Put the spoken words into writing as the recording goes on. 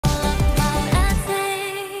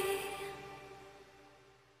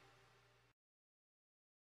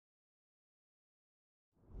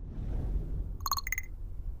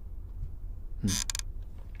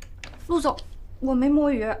陆总，我没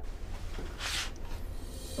摸鱼。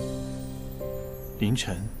凌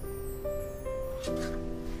晨，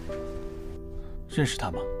认识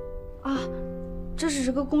他吗？啊，这只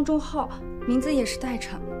是个公众号，名字也是代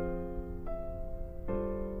称。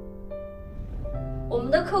我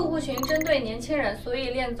们的客户群针对年轻人，所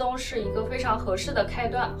以恋综是一个非常合适的开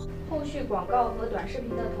端。后续广告和短视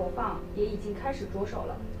频的投放也已经开始着手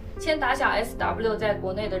了，先打响 SW 在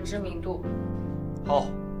国内的知名度。好，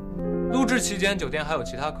录制期间酒店还有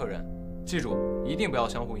其他客人，记住一定不要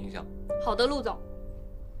相互影响。好的，陆总。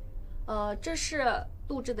这是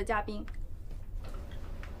录制的嘉宾。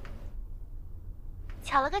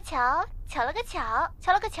巧了个巧，巧了个巧，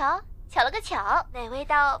巧了个巧，巧了个巧，美味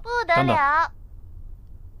到不得等等了。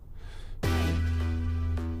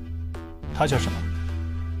他叫什么？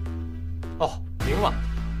哦，林晚，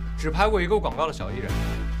只拍过一个广告的小艺人，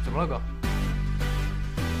怎么了哥？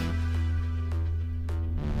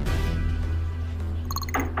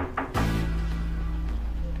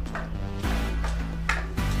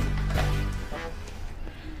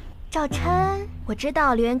赵琛，我知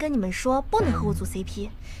道刘源跟你们说不能和我组 CP，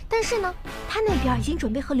 但是呢，他那边已经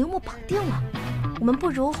准备和刘牧绑定了。我们不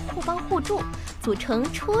如互帮互助，组成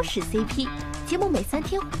初始 CP， 节目每3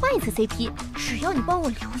天换一次 CP， 只要你帮我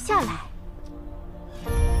留下来。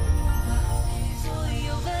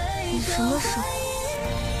你什么时候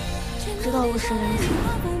知道我是林晨？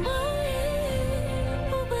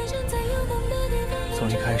从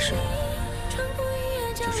一开始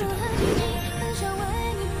就知道。什么意思？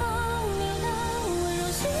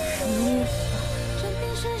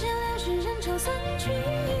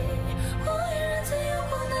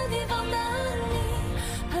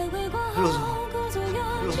陆总，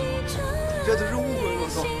这都是误会，陆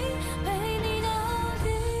总，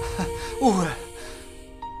误会。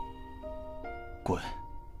滚！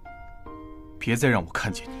别再让我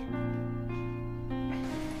看见你。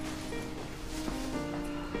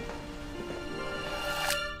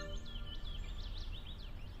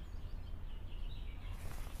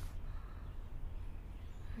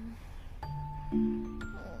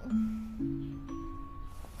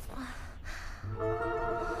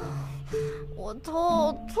我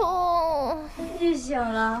头痛。你醒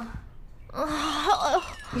了？哎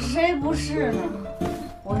呦，谁不是呢？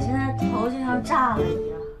我现在头就像炸了一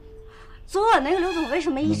样。昨晚那个刘总为什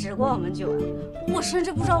么一直灌我们酒啊？我甚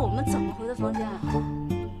至不知道我们怎么回的房间啊。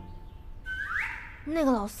那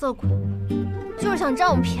个老色鬼就是想占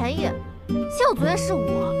我们便宜。幸好昨天是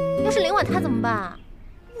我，要是林晚他怎么办啊？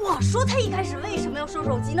我说他一开始为什么要收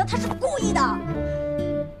手机呢？他是故意的。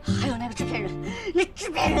还有那个制片人，那制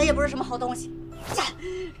片人也不是什么好东西，呀，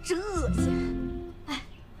真恶心。哎，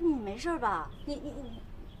你没事吧？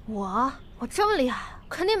我这么厉害，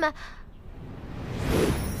肯定没。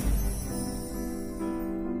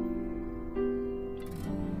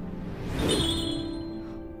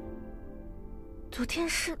昨天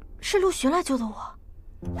是陆洵来救的我。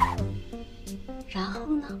然后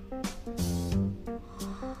呢？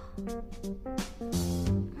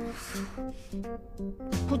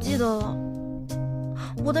不记得了，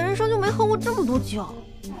我的人生就没喝过这么多酒。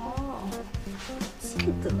哦，记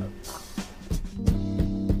得了。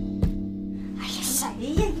哎呀，谁呀？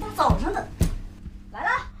一大早上的，来了，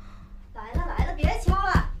别敲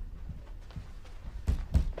了。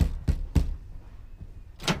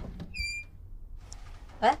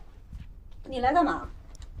哎，你来干嘛？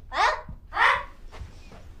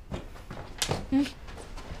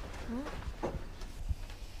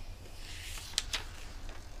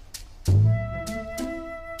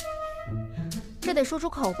这得说出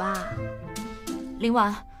口吧。林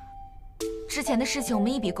晚，之前的事情我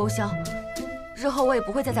们一笔勾销，日后我也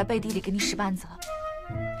不会再在背地里给你使绊子了。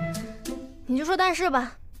你就说但是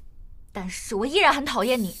吧。但是我依然很讨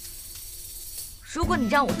厌你。如果你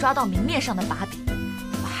让我抓到明面上的把柄，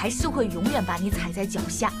我还是会永远把你踩在脚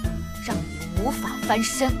下，让你无法翻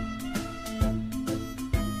身。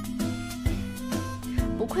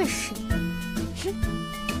不愧是你，哼！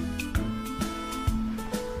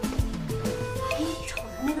瞅着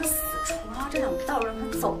那个死厨啊，这两道让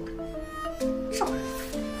他走，找人。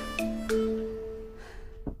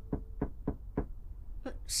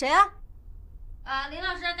谁啊？林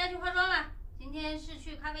老师该去化妆了。今天是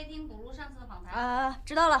去咖啡厅补录上次的访谈。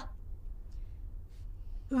知道了。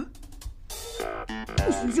你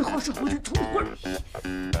说这话是我的同伙。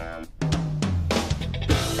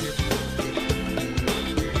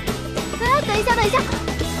等一下，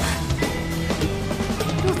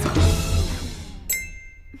陆总，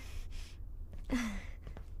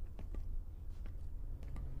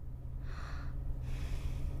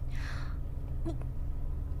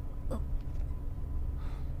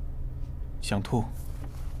想吐？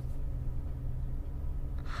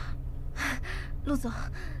陆总，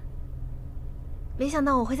没想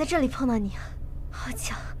到我会在这里碰到你，好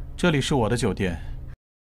巧。这里是我的酒店。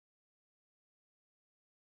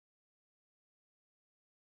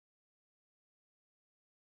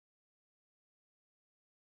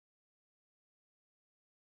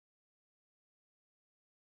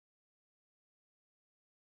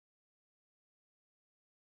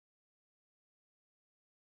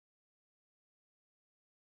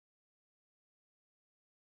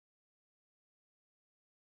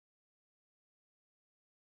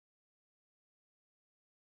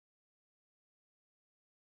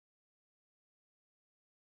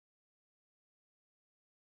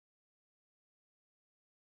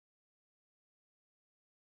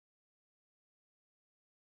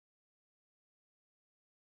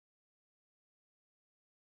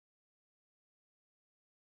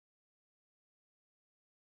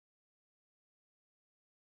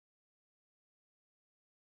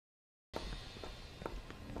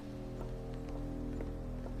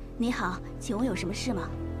你好，请问有什么事吗？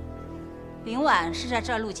林晚是在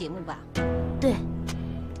这儿录节目吧？对。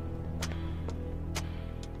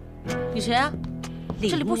你谁啊？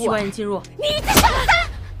这里不许外人进入。你这小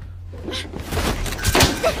三！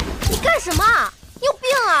你干什么？你有病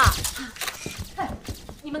啊！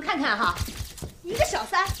你们看看哈，一个小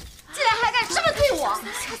三，竟然还敢这么对我！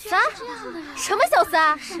小三？什么小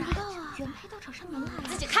三？不知道啊。原配到找上门来，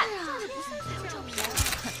自己看。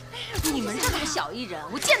你们这种小艺人，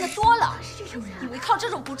我见得多了，以为靠这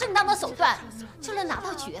种不正当的手段就能拿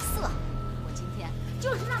到角色？我今天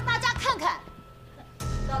就是让大家看看，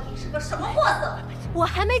到底是个什么货色！我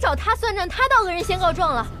还没找他算账，他倒恶人先告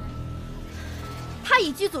状了。他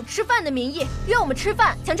以剧组吃饭的名义约我们吃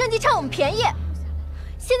饭，想趁机占我们便宜，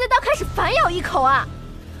现在倒开始反咬一口啊！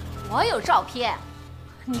我有照片，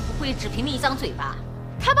你不会只凭你一张嘴吧？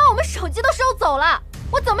他把我们手机都收走了，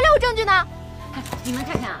我怎么留证据呢？你们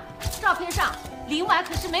看看啊，照片上林婉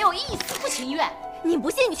可是没有一丝不情愿。你不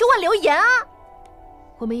信你去问刘岩啊。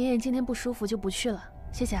我们妍妍今天不舒服就不去了，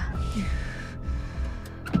谢谢啊。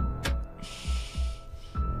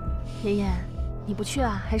妍妍，你不去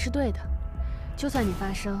啊还是对的。就算你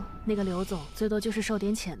发声，那个刘总最多就是受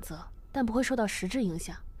点谴责，但不会受到实质影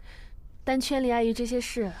响。但圈里碍于这些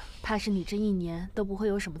事，怕是你这1年都不会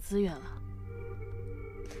有什么资源了。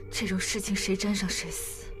这种事情谁沾上谁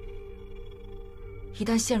死。一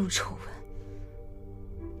旦陷入丑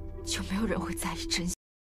闻，就没有人会在意真相。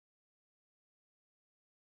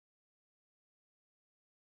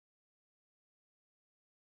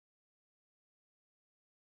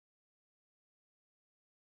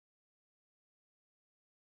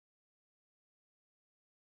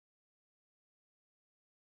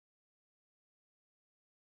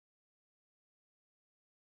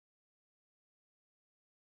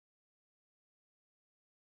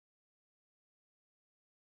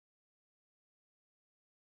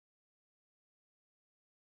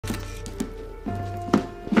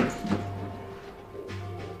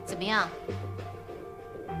怎么样？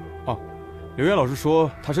哦，刘岩老师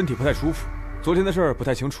说他身体不太舒服，昨天的事儿不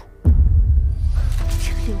太清楚。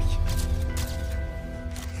这个刘岩，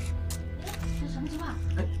这什么情况？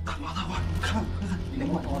哎，大瓜，看，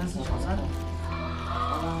林婉是小三。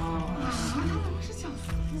是小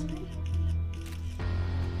三。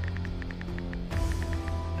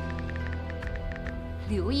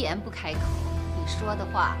流言不开口，你说的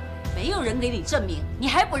话没有人给你证明，你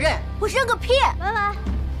还不认？我认个屁！拜拜。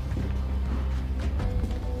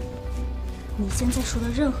你现在说的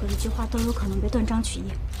任何一句话都有可能被断章取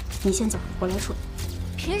义。你先走，我来处理。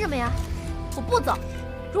凭什么呀？我不走。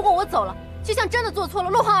如果我走了，就像真的做错了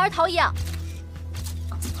落荒而逃一样。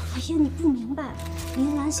哎呀，你不明白，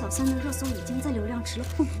林兰小三的热搜已经在流量池了，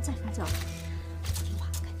不能再发酵了。这句话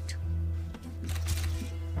赶紧撤。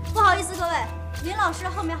不好意思，各位，林老师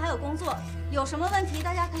后面还有工作，有什么问题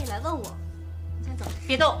大家可以来问我。你先走，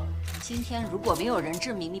别动！今天如果没有人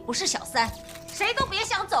证明你不是小三，谁都别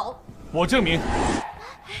想走。我证明。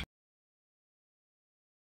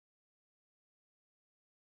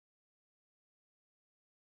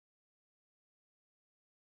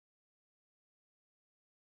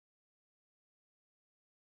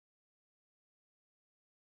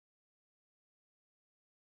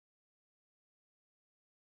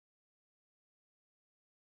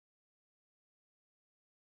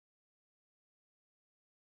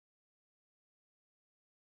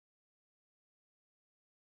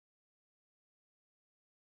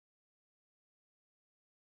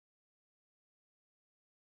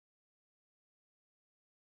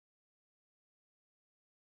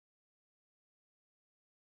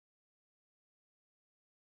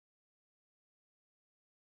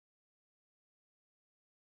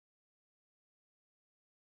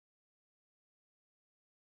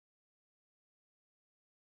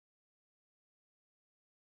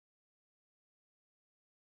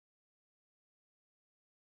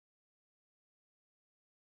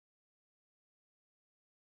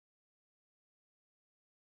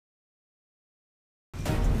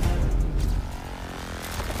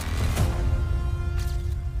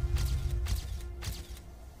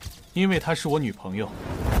因为她是我女朋友。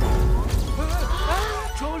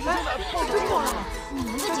你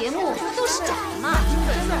们的节目都是假的吗？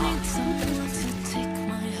真的。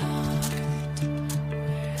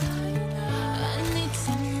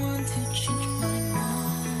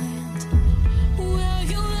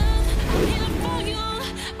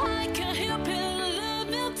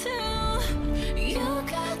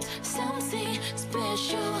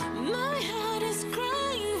 Special